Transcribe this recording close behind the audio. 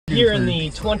Here in the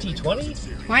 2020?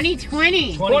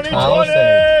 2020.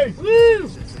 Palisade. Woo!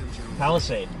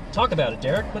 Palisade. Talk about it,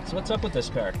 Derek. What's up with this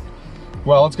car?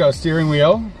 Well, it's got a steering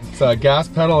wheel. It's a gas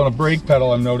pedal and a brake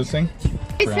pedal, I'm noticing.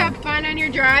 Just have fun on your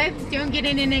drive. Don't get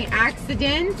in any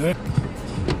accidents.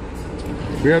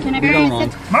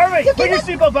 Marvi, put your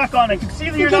seatbelt back on. I can see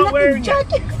that you're not wearing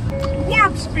it.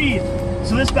 Warp speed.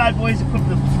 So this bad boy is equipped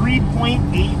with a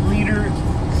 3.8 liter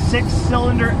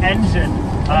 6-cylinder engine.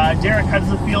 Derek, how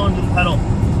does it feel under the pedal?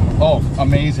 Oh,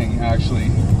 amazing, actually.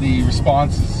 The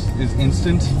response is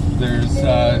instant. There's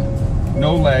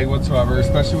no lag whatsoever,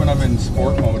 especially when I'm in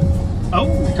sport mode. Oh.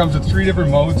 It comes with 3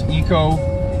 different modes: eco,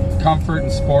 comfort,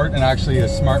 and sport, and actually a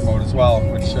smart mode as well,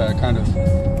 which kind of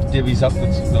divvies up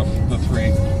the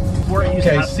 3.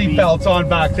 Okay, seatbelts on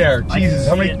back there. Jesus,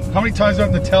 how many times do I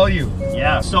have to tell you?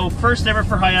 Yeah, so first ever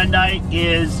for Hyundai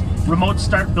is remote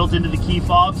start built into the key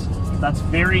fobs. That's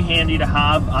very handy to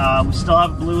have. We still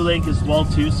have Blue Link as well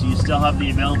too, so you still have the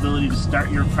availability to start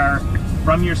your car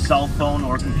from your cell phone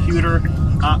or computer.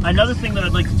 Another thing that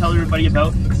I'd like to tell everybody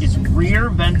about is rear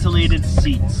ventilated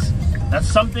seats. That's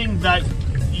something that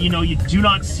you do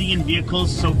not see in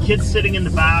vehicles. So kids sitting in the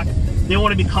back, they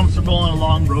want to be comfortable on a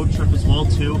long road trip as well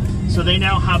too. So they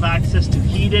now have access to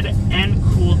heated and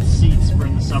cooled seats for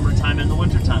in the summertime and the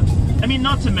wintertime. I mean,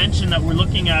 not to mention that we're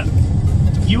looking at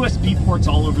USB ports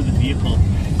all over the vehicle.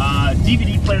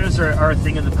 DVD players are a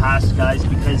thing of the past, guys,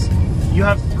 because you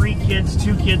have 3 kids,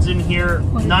 2 kids in here,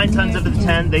 9 times out of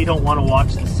 10, they don't want to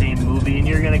watch the same movie, and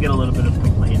you're going to get a little bit of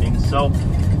complaining. So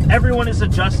everyone is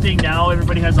adjusting now.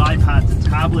 Everybody has iPads and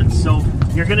tablets, so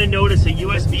you're going to notice a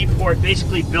USB port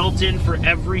basically built in for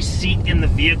every seat in the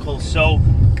vehicle, so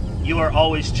you are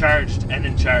always charged and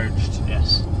in charged.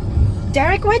 Yes.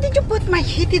 Derek, why did you put my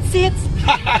heated seats?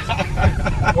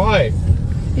 Why?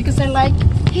 Because I like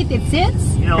heated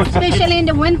seats, especially in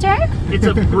the winter. It's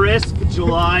a brisk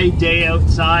July day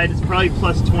outside. It's probably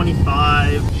plus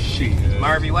 25. Shit.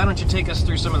 Marvi, why don't you take us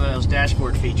through some of those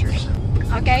dashboard features?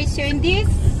 Okay, so in this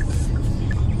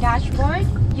dashboard,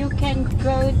 you can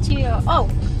go to,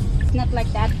 it's not like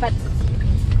that, but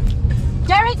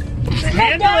Derek, the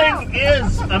handling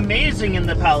is amazing in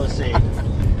the Palisade.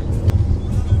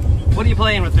 What are you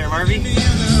playing with there, Marvi?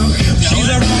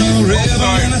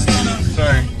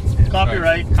 Sorry.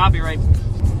 Copyright. Copyright.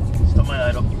 Still my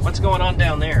idol. What's going on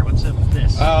down there? What's up with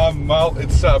this? Well,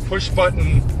 it's a push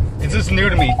button. This is new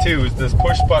to me too. Is this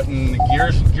push button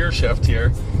gear shift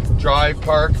here? Drive,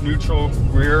 park, neutral,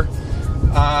 rear.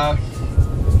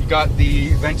 You got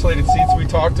the ventilated seats we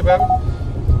talked about.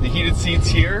 The heated seats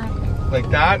here, like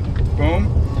that. Boom.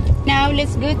 now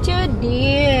let's go to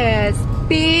this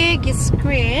big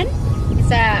screen.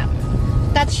 It's a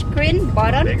touch screen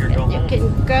button. You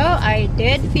can go. I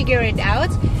did figure it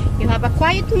out. You have a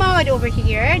quiet mode over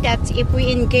here that if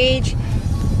we engage,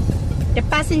 the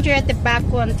passenger at the back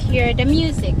won't hear the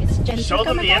music. It's just show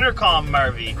them the intercom,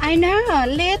 Marvi. I know.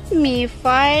 Let me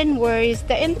find where is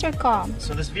the intercom.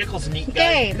 So this vehicle's neat,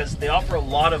 guys, because they offer a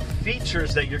lot of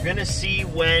features that you're going to see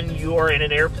when you're in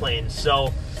an airplane.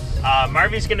 So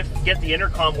Marvi's going to get the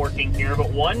intercom working here,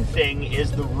 but one thing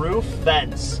is the roof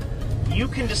vents. You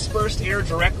can disperse air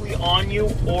directly on you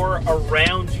or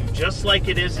around you, just like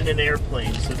it is in an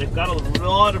airplane. So they've got a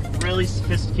lot of really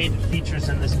sophisticated features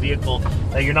in this vehicle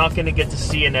that you're not going to get to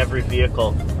see in every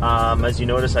vehicle. As you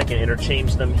notice, I can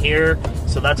interchange them here.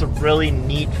 So that's a really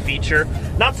neat feature.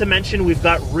 Not to mention, we've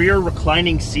got rear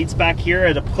reclining seats back here.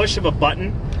 At a push of a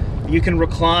button, you can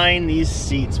recline these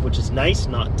seats, which is nice.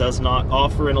 Does not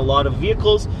offer in a lot of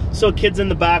vehicles. So kids in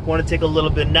the back want to take a little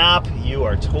bit of nap, you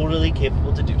are totally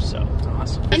capable to do so.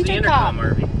 Awesome. Here's the intercom,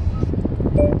 Marvi.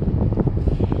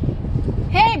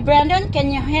 Hey, Brandon,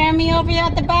 can you hear me over here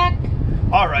at the back?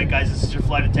 All right, guys, this is your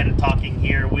flight attendant talking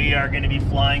here. We are going to be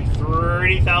flying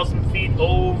 30,000 feet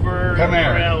over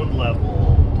ground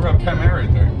level. We're up Pembroke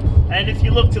right there. And if you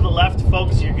look to the left,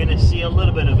 folks, you're going to see a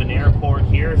little bit of an airport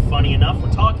here. Funny enough,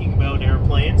 we're talking about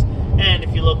airplanes. And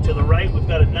if you look to the right, we've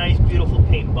got a nice, beautiful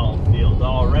paintball field.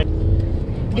 All right.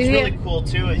 What's really cool,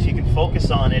 too, is you can focus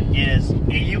on it, is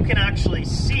you can actually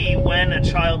see when a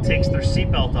child takes their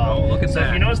seatbelt off. Oh, look at that. So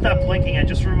if you notice that blinking, I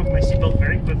just removed my seatbelt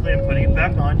very quickly. I'm putting it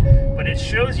back on. But it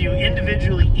shows you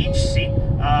individually each seat.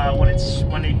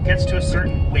 When it gets to a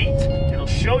certain weight, it'll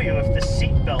show you if the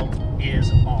seatbelt is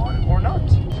on or not.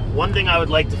 One thing I would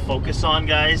like to focus on,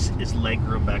 guys, is leg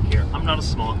room back here. I'm not a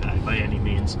small guy by any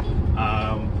means.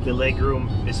 The leg room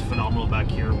is phenomenal back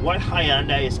here. What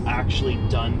Hyundai has actually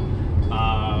done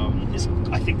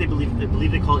I think they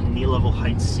believe they call it knee level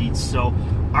height seats. So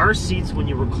our seats, when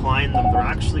you recline them, they're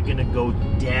actually going to go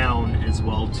down as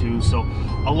well too. So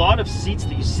a lot of seats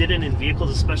that you sit in vehicles,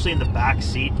 especially in the back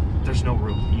seat, there's no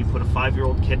room. You put a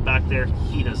 5-year-old kid back there,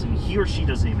 he or she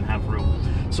doesn't even have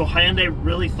room. So Hyundai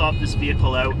really thought this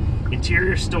vehicle out.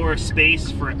 Interior storage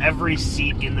space for every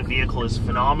seat in the vehicle is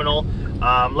phenomenal.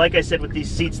 Like I said, with these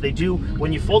seats, they do,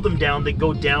 when you fold them down, they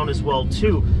go down as well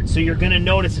too. So you're gonna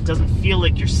notice it doesn't feel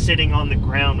like you're sitting on the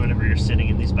ground whenever you're sitting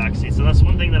in these back seats. And that's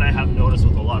one thing that I have noticed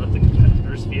with a lot of the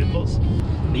competitors' vehicles.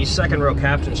 These second row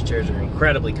captain's chairs are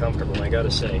incredibly comfortable, I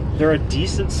gotta say. They're a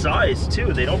decent size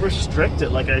too. They don't restrict it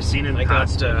like I've seen in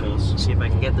past vehicles. See if I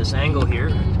can get this angle here.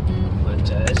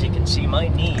 But as you can see, my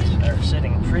knees are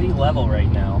sitting pretty level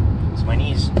right now. So my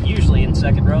knees usually in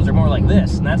second rows are more like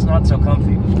this, and that's not so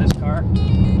comfy. With this car,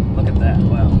 look at that,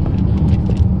 wow.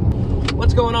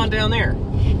 What's going on down there?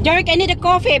 Derek, I need a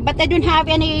coffee, but I don't have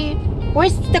any.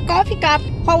 Where's the coffee cup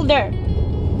holder?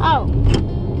 Oh.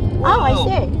 Whoa. Oh, I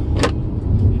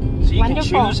see. So you can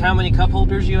choose how many cup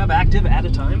holders you have active at a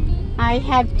time? I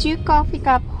have 2 coffee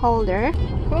cup holder.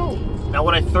 Cool. Now,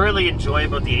 what I thoroughly enjoy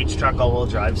about the H-Track all-wheel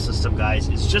drive system, guys,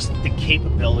 is just the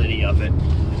capability of it.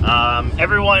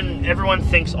 Everyone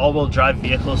thinks all-wheel drive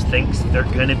vehicles thinks they're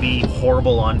going to be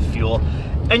horrible on fuel.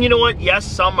 And you know what? Yes,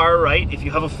 some are right. If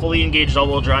you have a fully engaged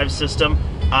all-wheel drive system,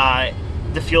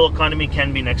 the fuel economy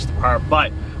can be next to par.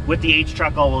 But with the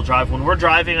H-Track all-wheel drive, when we're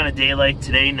driving on a day like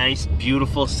today, nice,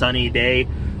 beautiful, sunny day,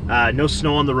 no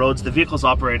snow on the roads, the vehicle's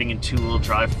operating in 2-wheel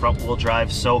drive, front-wheel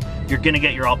drive, so you're going to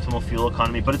get your optimal fuel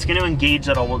economy, but it's going to engage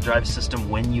that all-wheel drive system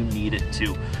when you need it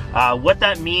to. What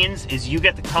that means is you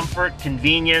get the comfort,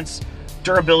 convenience,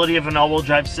 durability of an all-wheel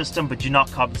drive system, but you're not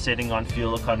compensating on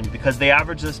fuel economy, because they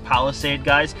average this Palisade,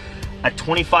 guys, at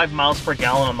 25 miles per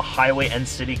gallon on the highway and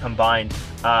city combined.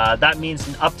 That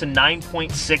means up to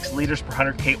 9.6 liters per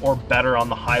 100K or better on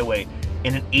the highway.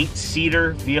 In an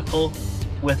 8-seater vehicle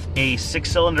with a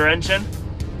 6-cylinder engine,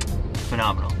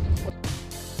 phenomenal.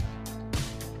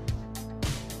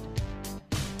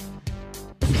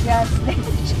 Yes, the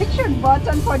ejection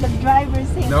button for the driver's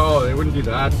seat. No, they wouldn't do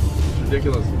that. It's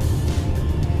ridiculous.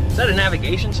 Is that a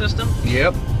navigation system?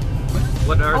 Yep.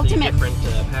 What are Ultimate. the different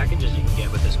packages you can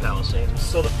get with this Palisade?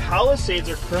 So the Palisades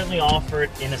are currently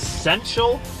offered in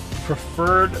Essential,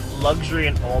 Preferred, Luxury,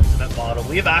 and Ultimate model.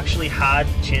 We have actually had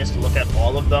a chance to look at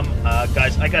all of them.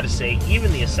 Guys, I gotta say,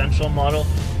 even the Essential model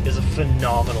is a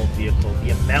phenomenal vehicle.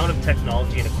 The amount of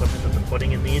technology and equipment that they're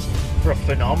putting in these for a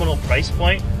phenomenal price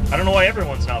point, I don't know why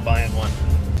everyone's not buying one.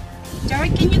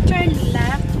 Derek, can you turn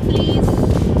left, please?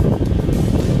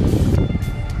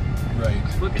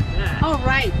 Right. Look at that. Oh,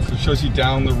 right. So it shows you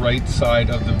down the right side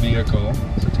of the vehicle.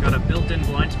 So it's got a built-in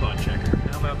blind spot checker.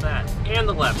 How about that? And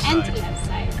the left And side. the left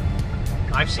side.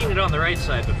 I've seen it on the right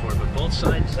side before, but both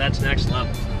sides, that's next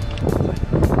level. Look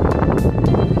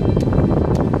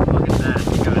at that.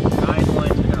 You got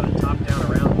guidelines, you got a top-down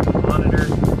around monitor.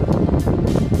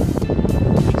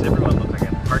 Makes everyone look like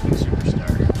a parking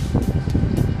superstar.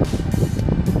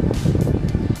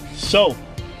 So,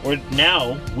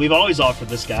 we've always offered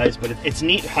this, guys, but it's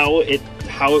neat how it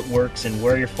works and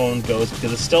where your phone goes,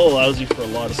 because it still allows you for a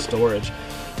lot of storage.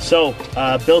 So,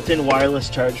 built-in wireless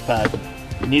charge pad.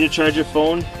 You need to charge your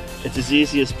phone, it's as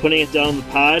easy as putting it down the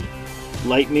pad.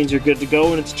 Light means you're good to go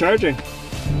when it's charging.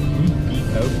 Beat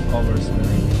out all our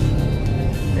steering.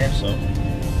 Yeah, so.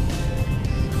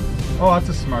 Oh, that's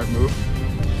a smart move.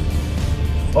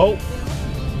 Oh,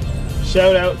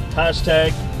 shout out,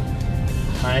 hashtag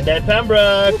Hyundai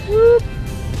Pembroke. Whoop, whoop.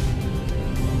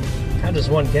 How does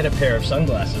one get a pair of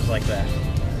sunglasses like that?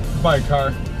 Buy a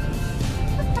car.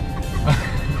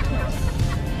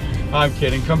 I'm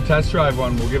kidding. Come test drive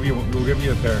one. We'll give you a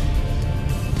pair.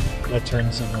 That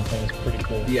turn signal thing is pretty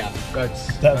cool. Yeah,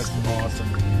 that's awesome.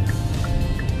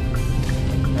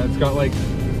 And it's got like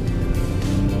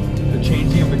the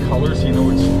changing of the colors, so you know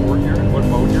which sport you're in, what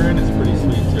mode you're in, is pretty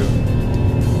sweet too.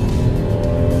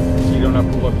 So you don't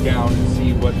have to look down and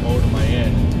see what mode am I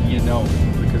in. You know,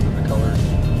 because of the color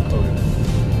coded.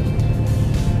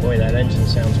 Boy, that engine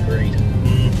sounds great.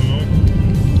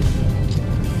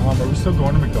 Are we still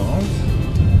going to McDonald's?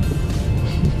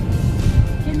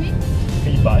 Can we?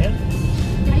 Can you buy it?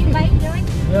 Are you buying, Derek?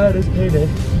 Yeah, it is payday.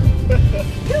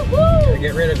 Gotta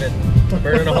get rid of it.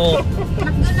 Burn in a hole.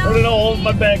 Put it all in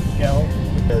my bank account.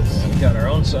 We've got our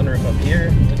own sunroof up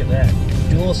here. Look at that.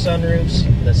 Dual sunroofs.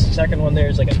 The second one there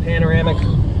is like a panoramic,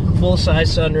 full-size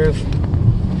sunroof.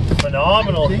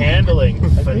 Phenomenal handling.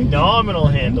 Phenomenal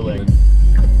handling.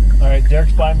 Alright,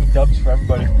 Derek's buying McDubs for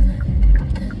everybody.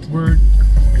 Word.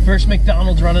 First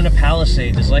McDonald's running a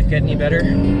Palisade. Does life get any better?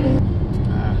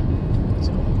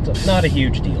 So not a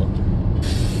huge deal.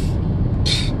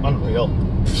 Unreal.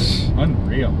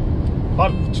 Unreal.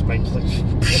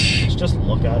 Just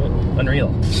look at it. Unreal.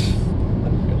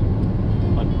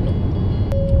 Unreal.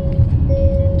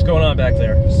 What's going on back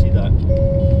there? See that?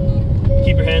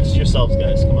 Keep your hands to yourselves,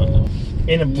 guys. Come on now.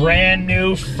 In a brand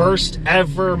new, first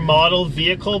ever model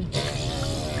vehicle?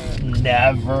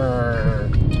 Never.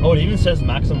 Oh, it even says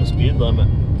maximum speed limit.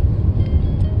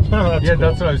 That's Yeah, cool.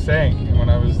 that's what I was saying when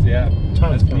I was,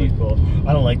 That's pretty cool.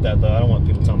 I don't like that though. I don't want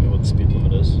people telling me what the speed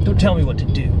limit is. Don't tell me what to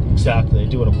do. Exactly. I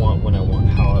do what I want, when I want,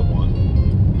 how I want.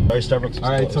 Sorry, Starbucks is All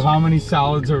right, so closed. how many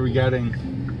salads are we getting?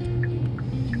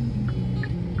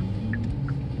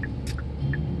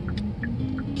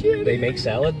 They make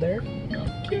salad there? No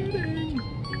kidding.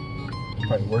 It's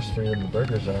probably worse for you than the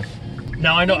burgers are.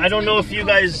 Now I don't know if you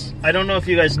guys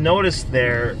noticed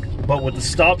there, but with the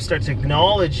stop-start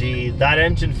technology, that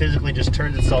engine physically just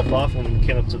turned itself off when we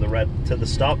came up to the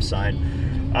stop sign.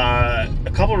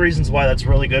 A couple reasons why that's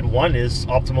really good. One is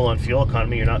optimal on fuel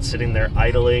economy. You're not sitting there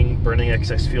idling, burning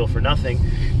excess fuel for nothing.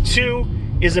 Two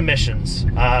is emissions.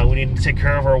 We need to take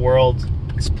care of our world.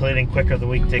 It's plating quicker than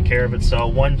we can take care of it. So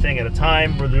one thing at a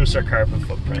time, reduce our carbon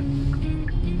footprint.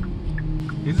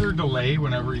 Is there a delay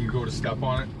whenever you go to step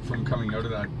on it from coming out of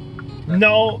that?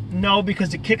 No,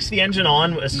 because it kicks the engine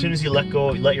on as soon as you let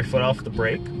your foot off the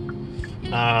brake.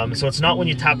 So it's not when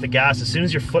you tap the gas. As soon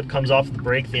as your foot comes off the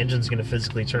brake, the engine's going to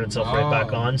physically turn itself right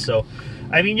back on. So,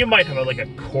 I mean, you might have like a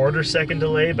quarter-second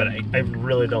delay, but I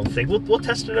really don't think. We'll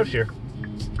test it out here.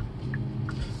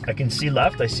 I can see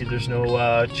left. I see there's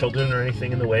no children or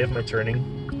anything in the way of my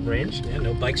turning range. Yeah,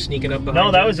 no bike sneaking up behind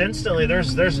No, that you. was instantly.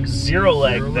 There's zero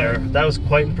lag there. That was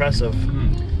quite impressive.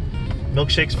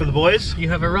 Milkshakes for the boys. You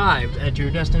have arrived at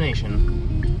your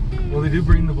destination. Well, they do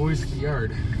bring the boys to the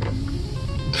yard.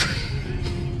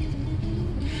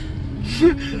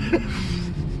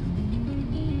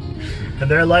 And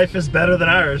their life is better than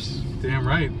ours. Damn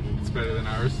right, it's better than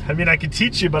ours. I mean, I could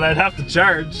teach you, but I'd have to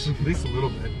charge. At least a little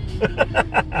bit.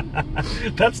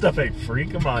 That stuff ain't free.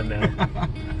 Come on now.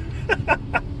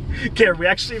 Okay, are we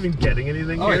actually even getting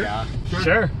anything Oh here? yeah,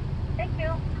 Sure. Thank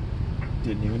you.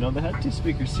 Didn't even know they had 2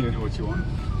 speakers You here. know what you want?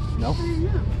 No. You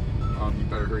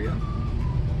better hurry up.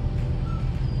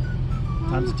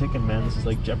 Time's ticking, man. This is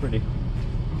like Jeopardy.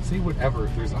 Say whatever.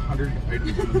 There's 100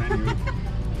 items on the menu.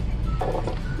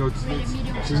 No, it's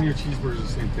junior cheeseburgers, the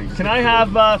same thing. Can I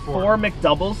have 4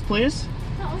 McDoubles, please?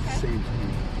 Oh, okay. Same thing.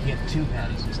 You get 2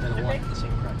 patties instead of 1 at the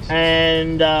same price.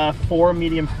 And 4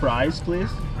 medium fries, please.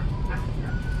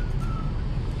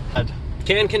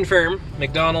 Can confirm,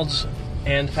 McDonald's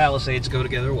and Palisades go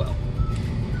together well.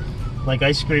 Like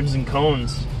ice creams and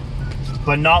cones,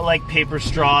 but not like paper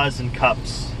straws and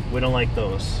cups. We don't like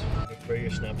those. For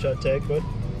your Snapchat tag, bud.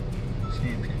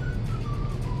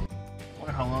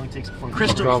 Wonder how long it takes before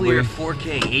Crystal Probably. clear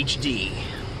 4K HD.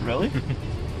 Really?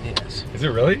 Yes. Is it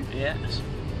really? Yes.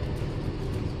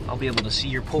 I'll be able to see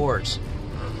your pores.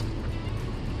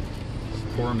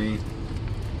 Pour me.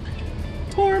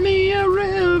 Pour me a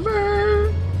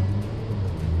river.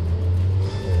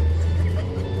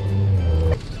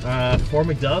 4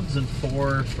 McDubs and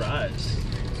 4 fries.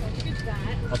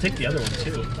 I'll take the other one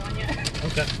too.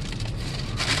 Okay.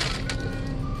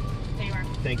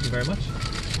 Thank you very much.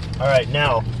 All right,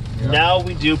 now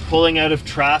we do pulling out of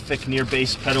traffic near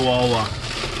base Petawawa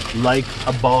like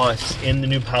a boss in the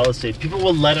new Palisade. People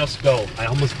will let us go. I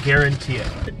almost guarantee it.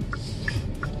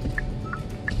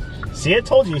 See, I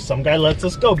told you, some guy lets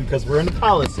us go because we're in a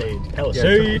Palisade. Yeah,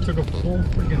 Palisade. it took a full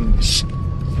freaking.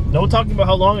 No talking about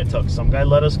how long it took. Some guy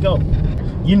let us go.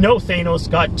 You know Thanos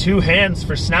got 2 hands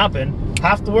for snapping.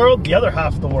 Half the world, the other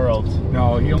half the world.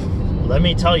 No, you. Let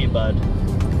me tell you, bud.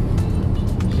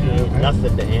 You ain't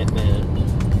nothing to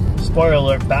Ant-Man. Spoiler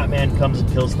alert, Batman comes and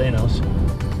kills Thanos.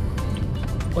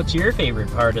 What's your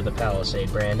favorite part of the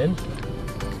Palisade, Brandon?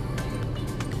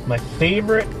 My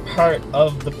favorite part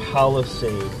of the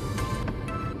Palisade.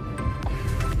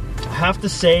 I have to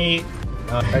say,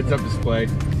 Heads-up display.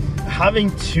 having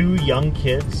 2 young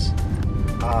kids,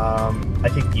 I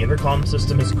think the intercom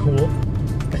system is cool.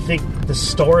 I think the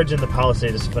storage in the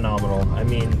Palisade is phenomenal. I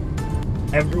mean,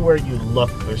 everywhere you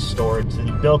look, there's storage. The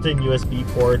built-in USB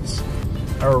ports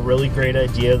are a really great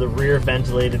idea. The rear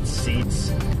ventilated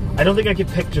seats. I don't think I could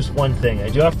pick just one thing. I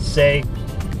do have to say,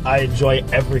 I enjoy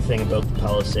everything about the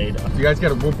Palisade. Do you guys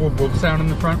get a whoop whoop whoop sound in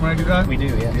the front when I do that? We do,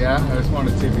 yeah. Yeah, I just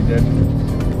wanted to see if we did.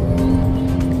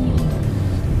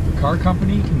 The car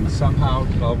company can somehow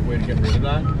develop a way to get rid of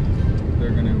that.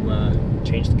 They're going to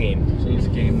Change the game. change the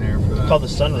game there for that. It's called the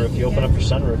sunroof. You open up your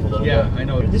sunroof a little bit. Yeah, I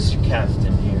know. This is your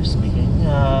captain here speaking.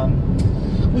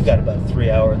 We've got about a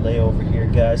 3-hour layover here,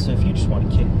 guys, so if you just want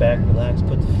to kick back, relax,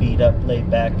 put the feet up, lay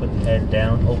back, put the head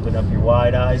down, open up your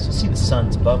wide eyes, you'll see the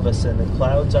sun's above us and the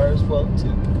clouds are as well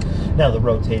too. Now they're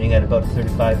rotating at about a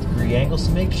 35-degree angle,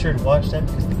 so make sure to watch them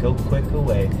because they go quick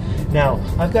away. Now,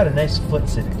 I've got a nice foot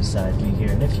sitting beside me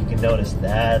here, and if you can notice,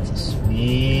 that's a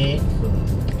sweet foot.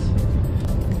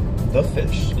 The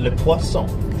fish, le poisson.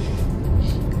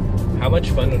 How much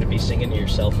fun would it be singing to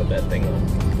yourself with that thing on?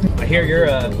 I hear you're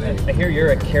a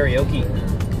karaoke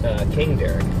king,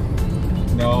 Derek.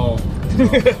 No.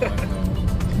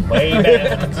 Way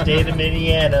back in the state of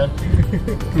Indiana.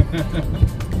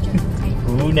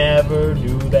 Who never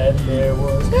knew that there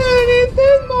was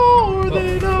anything more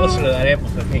than us? Listen to that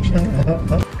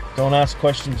amplification. Don't ask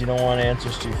questions you don't want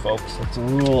answers to, folks. That's a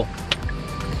rule.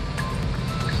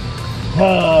 When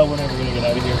are we going to get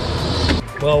out of here?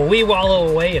 Well, we wallow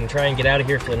away and try and get out of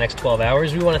here for the next 12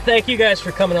 hours. We want to thank you guys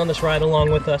for coming on this ride along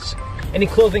with us. Any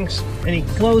closing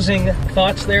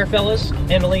thoughts there, fellas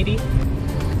and a lady?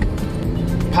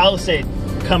 Palisade,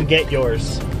 come get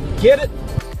yours. Get it?